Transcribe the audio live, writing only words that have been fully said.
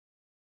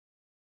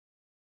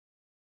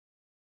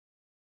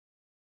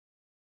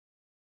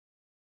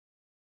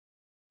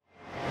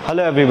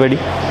Hello everybody,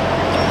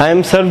 I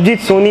am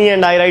Sarvjeet Soni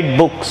and I write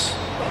books.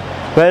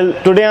 Well,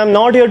 today I am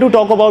not here to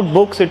talk about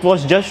books, it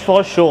was just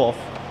for show off.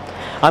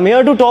 I am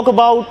here to talk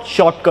about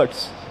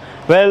shortcuts.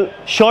 Well,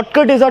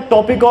 shortcut is a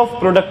topic of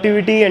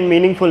productivity and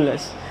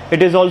meaningfulness.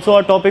 It is also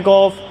a topic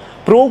of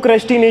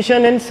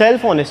procrastination and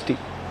self-honesty.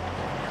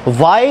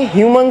 Why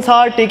humans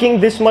are taking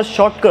this much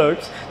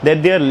shortcuts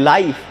that their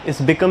life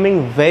is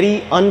becoming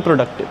very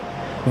unproductive?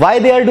 Why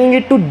they are doing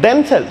it to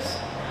themselves?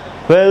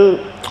 Well,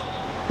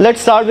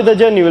 let's start with the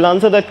journey. We'll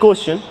answer that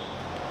question.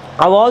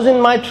 I was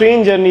in my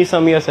train journey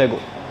some years ago.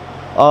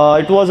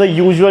 It was a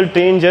usual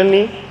train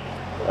journey.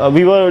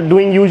 We were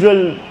doing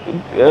usual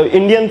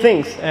Indian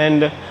things,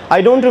 and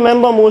I don't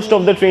remember most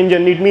of the train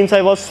journey. It means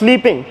I was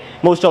sleeping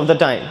most of the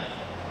time.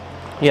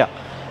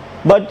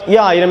 But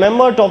I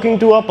remember talking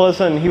to a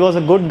person. He was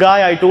a good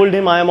guy. I told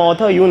him I am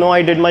author.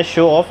 I did my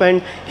show off,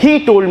 and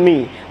he told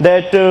me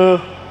that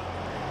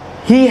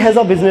he has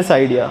a business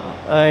idea,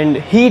 and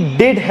he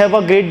did have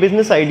a great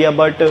business idea,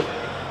 but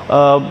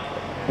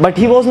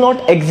he was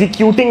not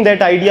executing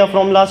that idea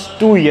from last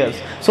 2 years.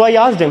 So I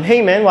asked him,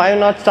 hey man, why are you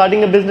not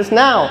starting a business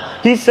now?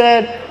 He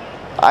said,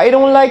 I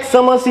don't like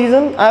summer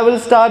season, I will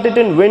start it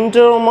in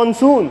winter or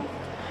monsoon.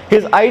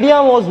 His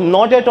idea was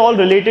not at all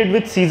related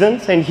with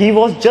seasons, and he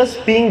was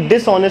just being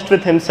dishonest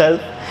with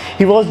himself.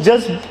 He was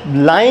just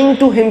lying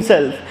to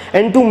himself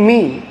and to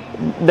me.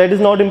 That is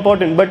not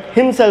important, but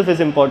himself is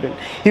important.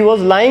 He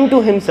was lying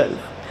to himself,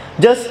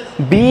 just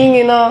being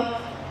in a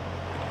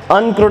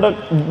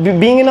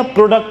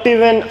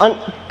productive and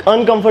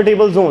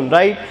uncomfortable zone,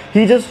 right?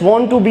 He just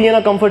want to be in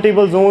a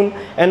comfortable zone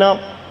and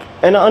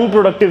an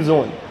unproductive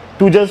zone,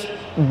 to just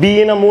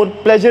be in a more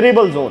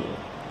pleasurable zone.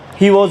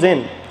 He was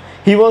in.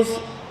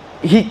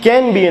 He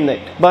can be in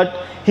it,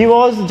 but he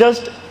was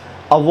just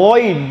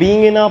avoid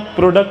being in a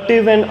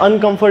productive and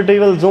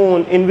uncomfortable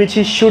zone in which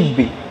he should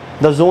be,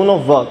 the zone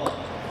of work.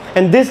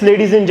 And this,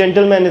 ladies and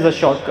gentlemen, is a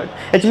shortcut.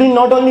 Actually,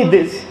 not only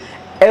this,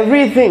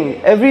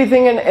 everything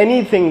and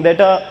anything that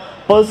a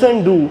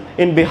person do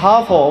in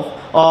behalf of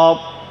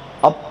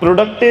a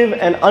productive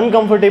and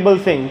uncomfortable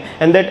thing,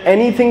 and that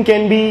anything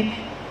can be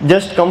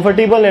just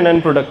comfortable and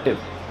unproductive,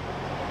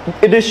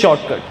 it is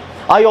shortcut.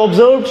 I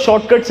observed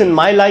shortcuts in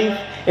my life,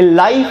 in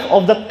life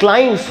of the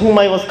clients whom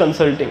I was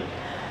consulting.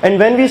 And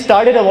when we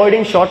started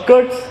avoiding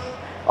shortcuts,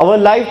 our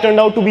life turned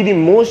out to be the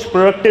most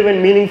productive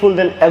and meaningful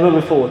than ever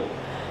before.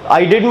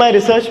 I did my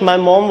research. My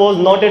mom was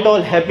not at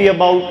all happy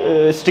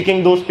about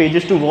sticking those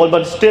pages to wall,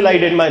 but still I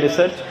did my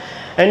research.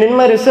 And in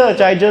my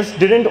research, I just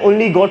didn't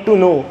only got to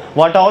know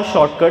what are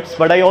shortcuts,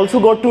 but I also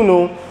got to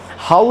know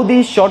how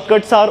these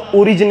shortcuts are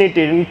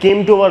originated and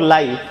came to our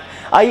life.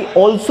 I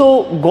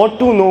also got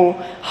to know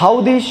how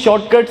these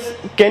shortcuts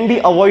can be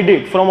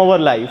avoided from our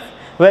life.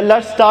 Well,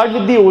 let's start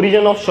with the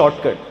origin of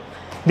shortcut.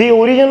 The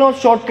origin of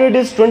shortcut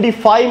is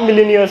 25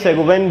 million years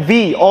ago, when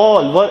we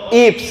all were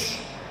apes.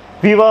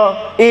 We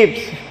were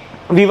apes.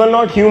 We were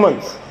not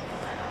humans.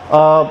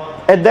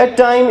 At that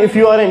time, if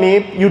you are an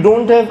ape, you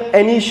don't have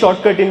any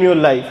shortcut in your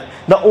life.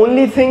 The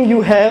only thing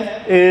you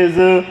have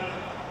is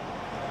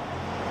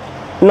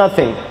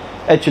nothing,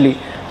 actually.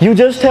 You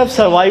just have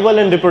survival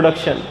and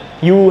reproduction.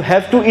 You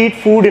have to eat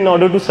food in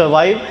order to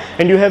survive,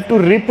 and you have to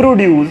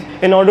reproduce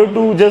in order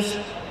to just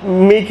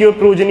make your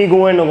progeny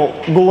go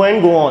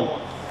on.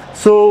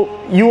 So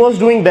you was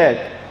doing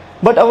that.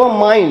 But our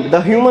mind,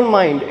 the human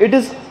mind, it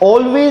is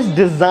always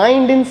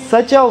designed in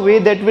such a way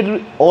that will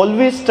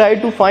always try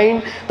to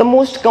find the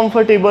most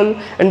comfortable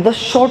and the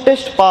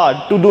shortest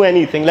path to do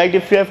anything. Like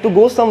if you have to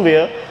go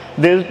somewhere,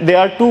 there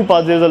are two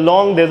paths, there's a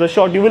long, there's a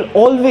short. You will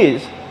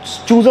always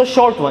choose a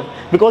short one,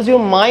 because your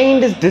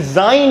mind is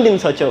designed in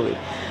such a way.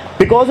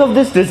 Because of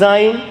this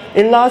design,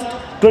 in last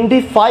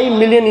 25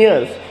 million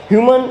years,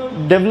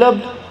 human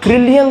developed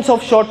trillions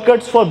of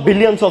shortcuts for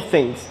billions of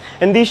things.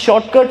 And these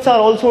shortcuts are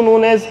also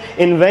known as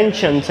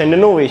inventions and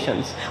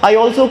innovations. I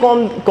also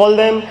call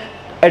them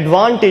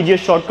advantageous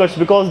shortcuts,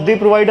 because they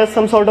provide us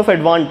some sort of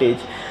advantage.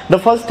 The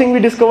first thing we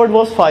discovered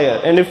was fire.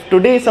 And if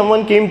today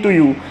someone came to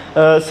you,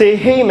 say,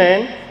 hey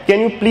man, can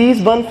you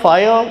please burn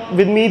fire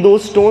with me,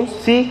 those stones?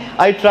 See,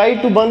 I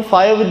tried to burn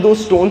fire with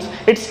those stones.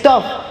 It's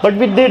tough, but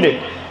we did it.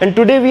 And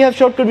today we have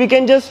shortcut. We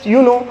can just,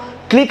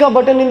 click a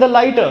button in the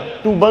lighter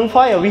to burn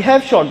fire. We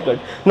have shortcut.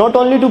 Not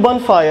only to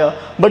burn fire,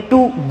 but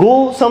to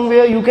go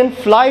somewhere, you can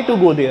fly to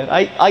go there.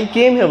 I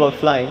came here by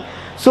flying.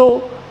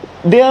 So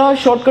there are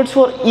shortcuts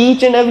for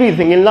each and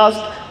everything. In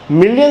last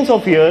millions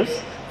of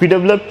years, we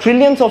developed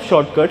trillions of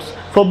shortcuts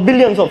for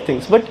billions of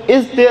things. But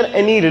is there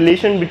any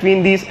relation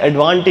between these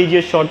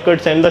advantageous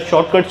shortcuts and the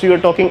shortcuts we were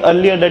talking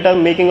earlier that are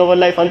making our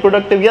life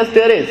unproductive? Yes,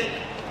 there is.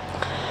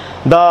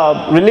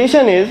 The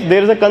relation is,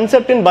 there is a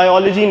concept in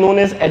biology known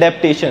as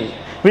adaptation,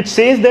 which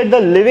says that the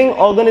living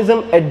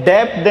organism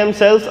adapt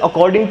themselves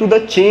according to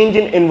the change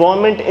in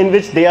environment in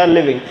which they are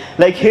living.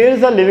 Like here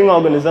is the living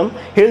organism,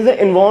 here is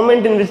the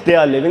environment in which they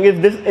are living.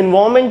 If this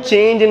environment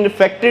changed and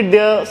affected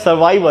their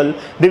survival,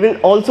 they will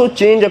also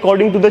change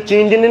according to the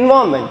change in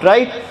environment,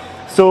 right?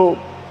 So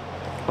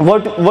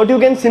what you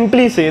can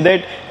simply say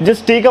that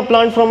just take a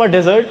plant from a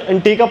desert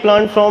and take a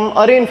plant from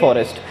a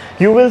rainforest.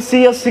 you will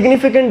see a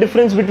significant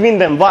difference between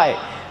them. Why?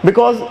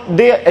 Because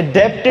they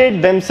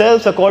adapted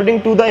themselves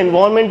according to the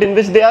environment in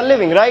which they are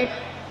living, right?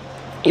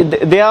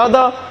 They are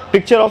the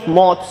picture of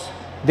moths.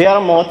 They are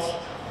moths.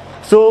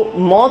 So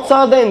moths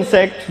are the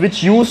insects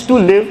which used to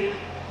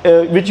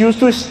live, which used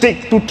to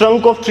stick to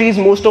trunk of trees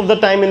most of the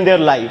time in their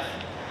life.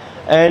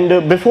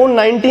 And before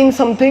 19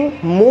 something,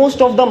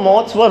 most of the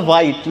moths were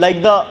white,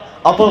 like the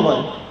upper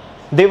one.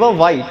 They were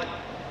white.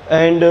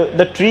 And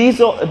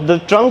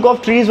the trunk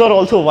of trees were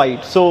also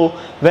white. So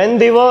when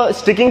they were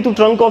sticking to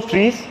trunk of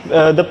trees,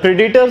 the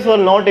predators were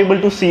not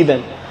able to see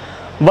them.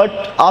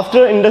 But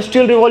after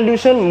Industrial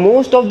Revolution,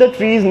 most of the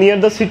trees near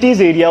the cities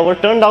area were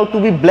turned out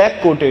to be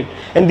black coated.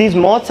 And these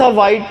moths are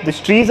white, these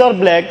trees are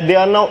black, they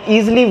are now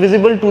easily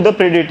visible to the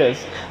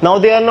predators. Now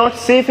they are not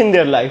safe in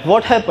their life.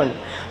 What happened?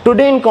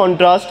 Today in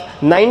contrast,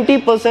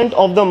 90%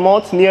 of the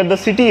moths near the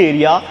city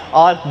area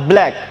are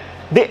black.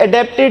 They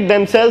adapted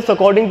themselves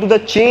according to the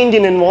change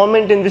in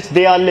environment in which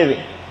they are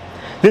living.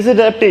 This is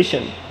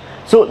adaptation.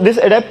 So this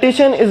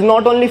adaptation is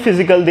not only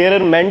physical, there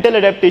are mental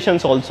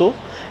adaptations also.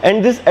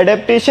 And this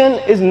adaptation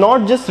is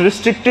not just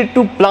restricted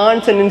to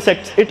plants and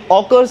insects, it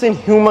occurs in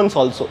humans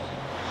also.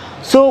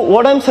 So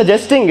what I'm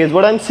suggesting is,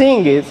 what I'm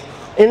saying is,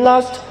 in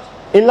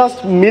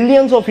last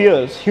millions of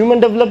years, human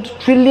developed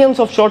trillions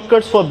of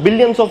shortcuts for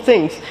billions of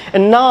things,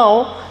 and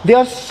now they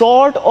are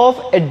sort of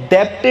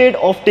adapted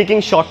of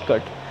taking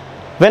shortcut.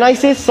 When I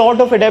say sort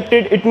of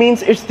adapted, it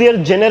means it's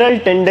their general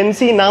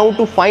tendency now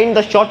to find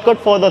the shortcut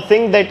for the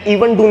thing that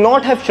even do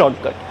not have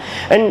shortcut.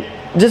 And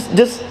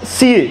just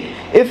see it.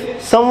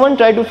 If someone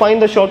try to find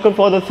the shortcut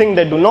for the thing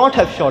that do not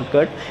have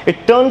shortcut,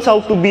 it turns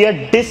out to be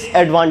a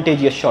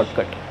disadvantageous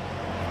shortcut.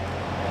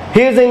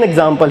 Here's an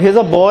example. Here's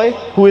a boy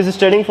who is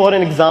studying for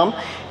an exam.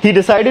 He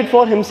decided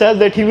for himself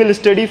that he will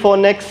study for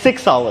next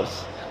 6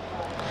 hours.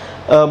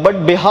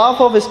 But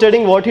behalf of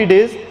studying, what he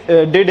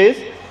did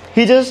is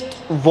he just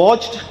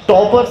watched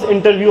topper's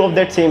interview of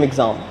that same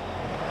exam.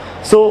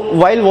 So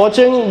while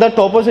watching the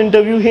topper's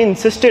interview, he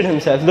insisted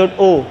himself that,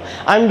 oh,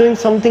 I'm doing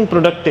something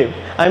productive,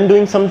 I'm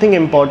doing something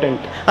important,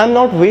 I'm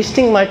not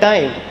wasting my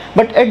time.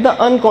 But at the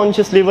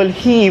unconscious level,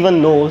 he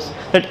even knows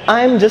that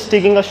I'm just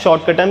taking a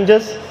shortcut, I'm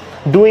just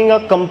doing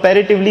a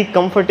comparatively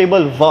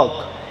comfortable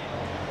work,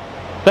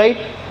 right?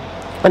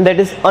 And that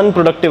is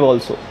unproductive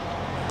also,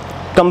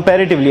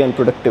 comparatively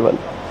unproductive.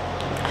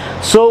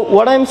 So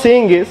what I'm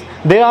saying is,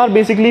 there are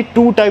basically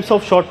two types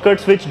of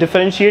shortcuts which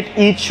differentiate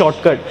each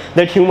shortcut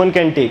that human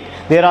can take.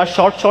 There are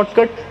short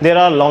shortcuts, there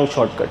are long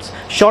shortcuts.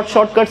 Short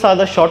shortcuts are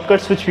the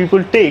shortcuts which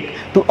people take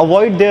to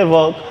avoid their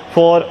work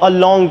for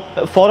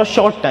a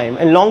short time,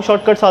 and long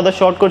shortcuts are the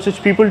shortcuts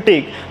which people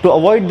take to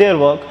avoid their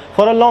work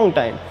for a long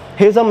time.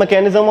 Here's a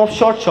mechanism of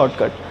short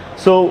shortcut.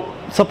 So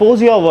suppose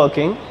you are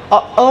working,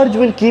 an urge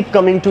will keep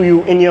coming to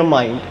you in your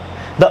mind.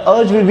 The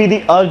urge will be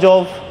the urge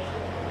of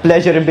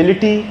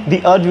pleasurability,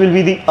 the urge will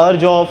be the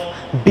urge of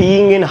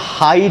being in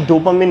high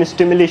dopamine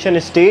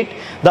stimulation state,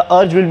 the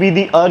urge will be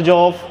the urge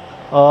of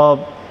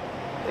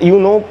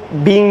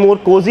being more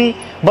cozy.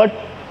 But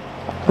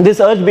this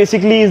urge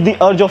basically is the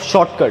urge of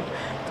shortcut.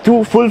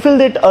 To fulfill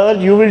that urge,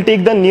 you will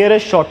take the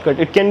nearest shortcut.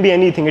 It can be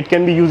anything. It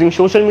can be using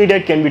social media,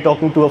 it can be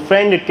talking to a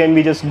friend, it can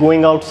be just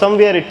going out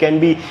somewhere, it can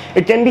be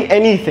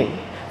anything.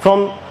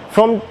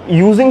 From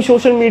using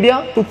social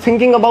media to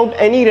thinking about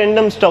any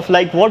random stuff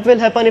like what will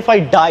happen if I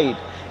died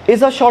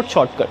is a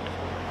shortcut.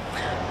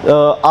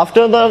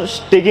 After the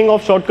taking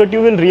of shortcut,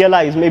 you will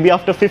realize, maybe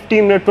after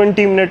 15 minutes,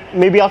 20 minutes,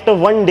 maybe after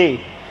one day,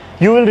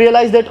 you will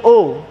realize that,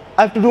 oh,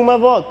 I have to do my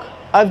work,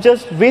 I've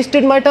just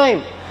wasted my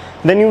time.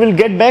 Then you will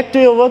get back to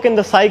your work and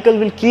the cycle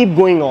will keep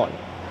going on.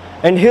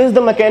 And here's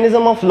the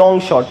mechanism of long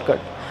shortcut.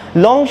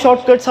 Long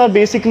shortcuts are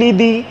basically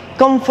the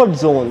comfort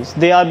zones.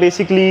 They are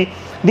basically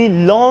the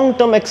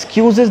long-term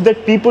excuses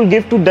that people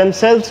give to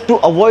themselves to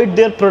avoid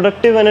their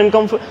productive and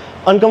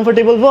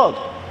uncomfortable work.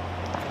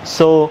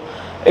 So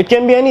it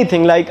can be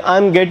anything, like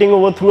I'm getting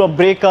over through a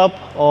breakup,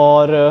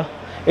 or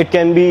it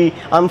can be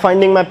I'm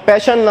finding my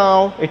passion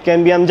now, it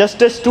can be I'm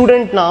just a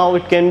student now,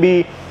 it can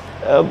be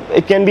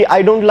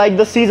I don't like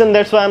the season,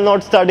 that's why I'm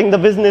not starting the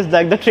business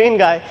like the train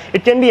guy.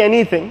 It can be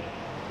anything.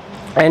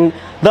 And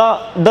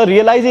the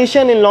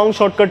realization in long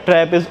shortcut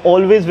trap is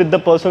always with the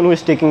person who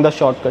is taking the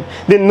shortcut.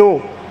 They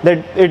know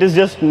that it is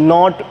just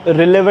not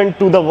relevant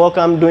to the work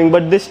I'm doing,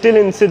 but they still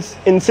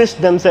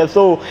insist themselves,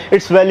 oh,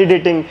 it's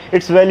validating,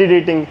 it's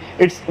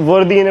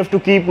worthy enough to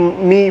keep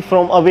me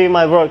from away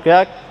my work,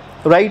 yeah?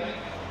 Right?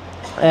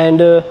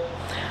 And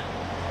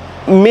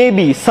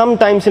maybe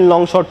sometimes in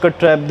long shortcut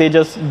trap, they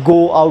just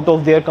go out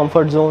of their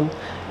comfort zone,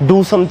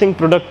 do something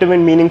productive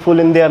and meaningful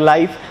in their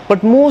life,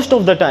 but most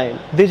of the time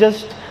they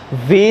just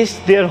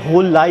waste their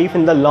whole life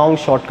in the long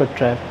shortcut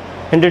trap,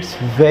 and it's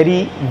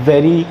very,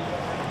 very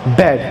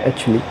bad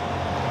actually.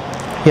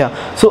 Yeah,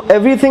 so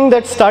everything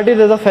that started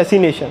as a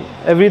fascination,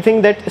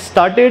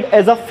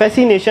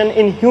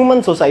 in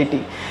human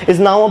society is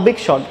now a big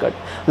shortcut.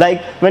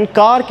 Like when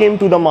car came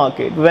to the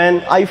market,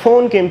 when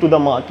iPhone came to the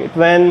market,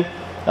 when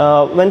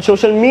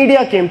social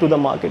media came to the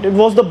market, it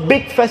was the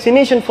big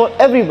fascination for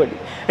everybody.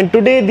 And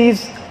today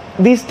these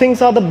these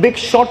things are the big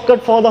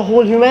shortcut for the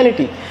whole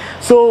humanity.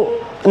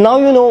 So now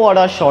you know what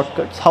are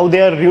shortcuts, how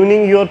they are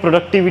ruining your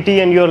productivity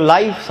and your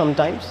life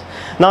sometimes.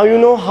 Now you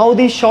know how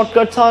these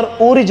shortcuts are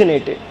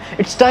originated.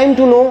 It's time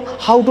to know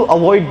how to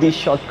avoid these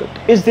shortcuts.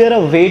 Is there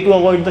a way to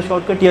avoid the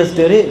shortcut? Yes,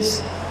 there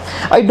is.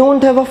 I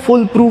don't have a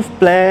foolproof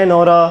plan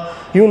or a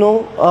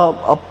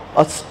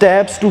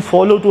steps to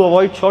follow to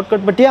avoid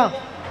shortcut, but yeah,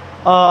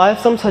 I have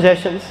some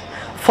suggestions.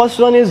 First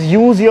one is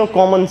use your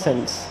common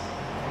sense.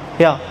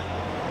 Yeah,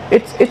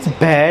 it's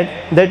bad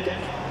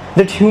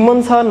that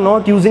humans are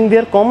not using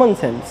their common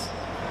sense.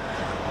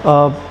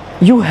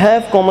 You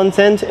have common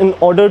sense in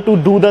order to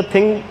do the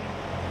thing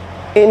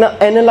in an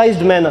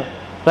analyzed manner,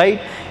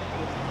 right?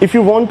 If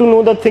you want to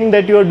know the thing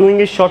that you are doing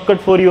is shortcut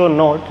for you or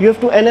not, you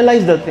have to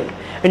analyze the thing,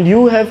 and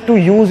you have to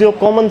use your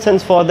common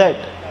sense for that.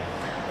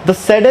 The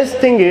saddest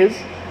thing is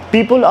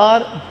people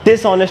are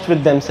dishonest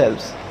with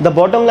themselves. The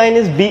bottom line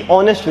is, be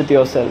honest with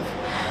yourself.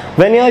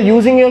 When you are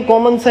using your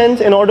common sense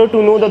in order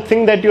to know the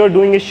thing that you are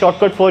doing is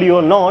shortcut for you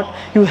or not,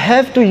 you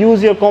have to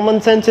use your common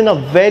sense in a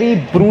very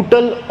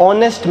brutal,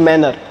 honest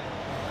manner.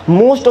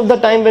 Most of the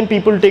time when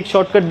people take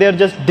shortcut, they are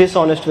just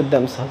dishonest with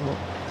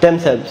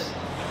themselves.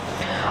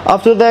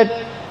 After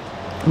that,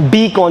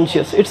 be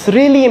conscious. It's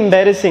really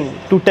embarrassing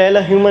to tell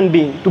a human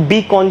being to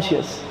be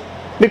conscious,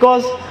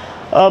 because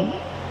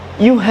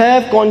you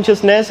have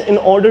consciousness in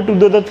order to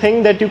do the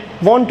thing that you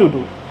want to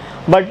do.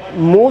 But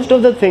most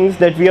of the things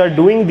that we are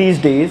doing these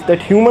days,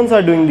 that humans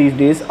are doing these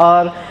days,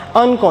 are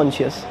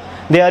unconscious.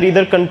 They are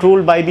either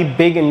controlled by the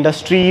big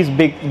industries,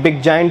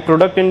 big giant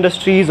product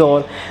industries,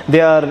 or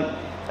they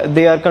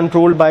are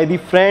controlled by the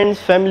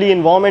friends, family,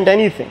 environment,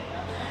 anything.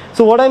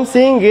 So what I'm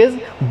saying is,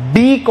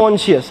 be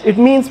conscious. It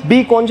means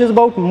be conscious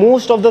about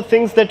most of the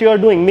things that you are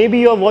doing. Maybe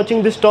you are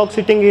watching this talk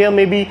sitting here,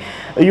 maybe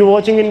you're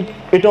watching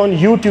it on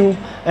YouTube,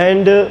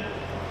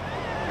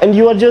 and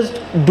you are just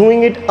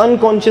doing it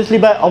unconsciously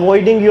by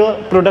avoiding your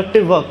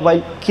productive work.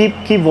 While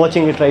keep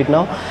watching it right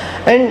now.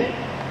 And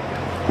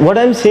what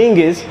I'm saying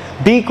is,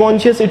 be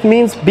conscious. It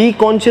means, be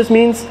conscious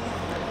means,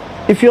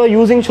 if you are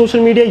using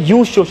social media,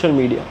 use social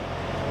media.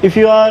 If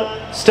you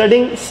are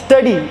studying,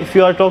 study. If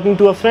you are talking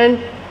to a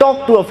friend,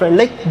 talk to a friend.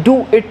 Like,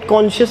 do it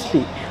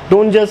consciously.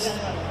 Don't just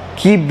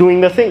keep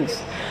doing the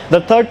things.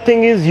 The third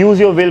thing is, use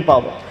your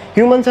willpower.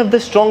 Humans have the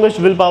strongest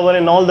willpower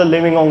in all the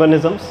living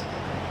organisms.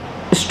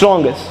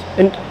 Strongest.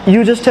 And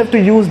you just have to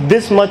use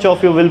this much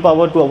of your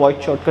willpower to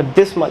avoid shortcut.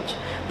 This much.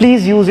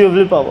 Please use your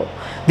willpower.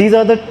 These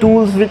are the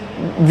tools which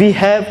we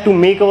have to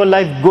make our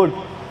life good.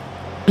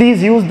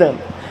 Please use them.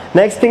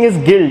 Next thing is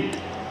guilt.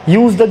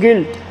 Use the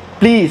guilt.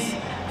 Please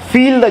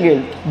feel the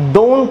guilt.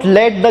 Don't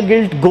let the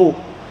guilt go.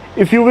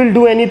 If you will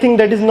do anything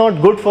that is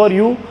not good for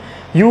you,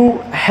 you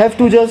have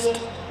to just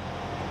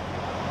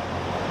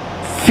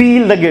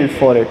feel the guilt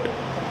for it.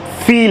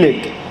 Feel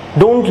it.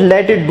 Don't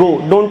let it go.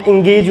 Don't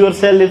engage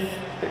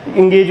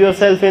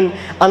yourself in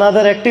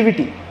another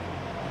activity.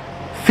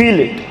 Feel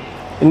it.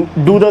 And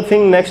do the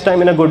thing next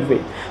time in a good way.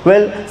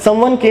 Well,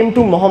 someone came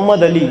to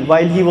Muhammad Ali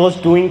while he was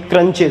doing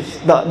crunches,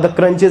 the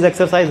crunches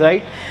exercise,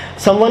 right?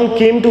 Someone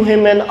came to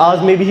him and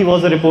asked, maybe he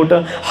was a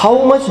reporter,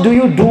 how much do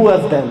you do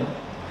of them?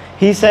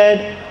 He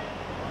said,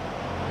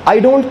 I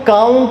don't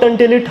count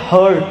until it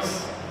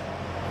hurts.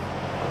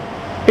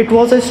 It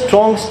was a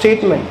strong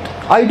statement.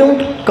 I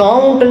don't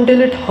count until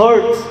it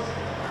hurts.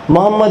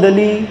 Muhammad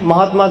Ali,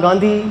 Mahatma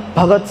Gandhi,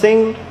 Bhagat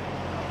Singh,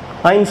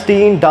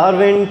 Einstein,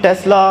 Darwin,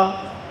 Tesla,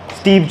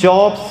 Steve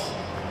Jobs,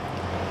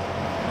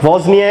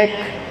 Wozniak,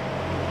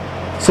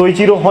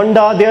 Soichiro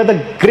Honda, they are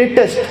the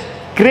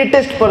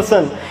greatest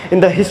person in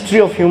the history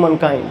of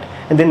humankind,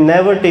 and they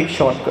never take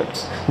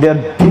shortcuts. They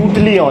are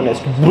brutally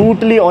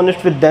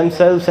honest with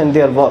themselves and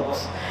their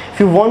works. If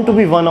you want to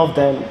be one of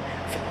them,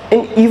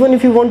 and even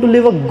if you want to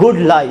live a good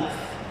life,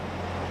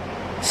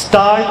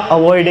 start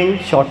avoiding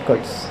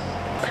shortcuts.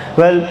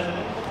 Well,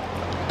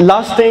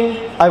 last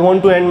thing, I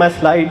want to end my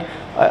slide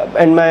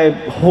and my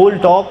whole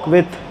talk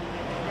with,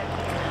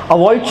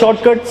 avoid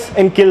shortcuts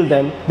and kill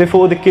them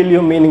before they kill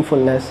your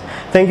meaningfulness.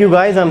 Thank you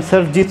guys. I'm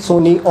Sarvjeet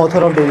Soni,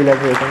 author of Daily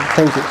Life Rating.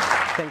 Thank you.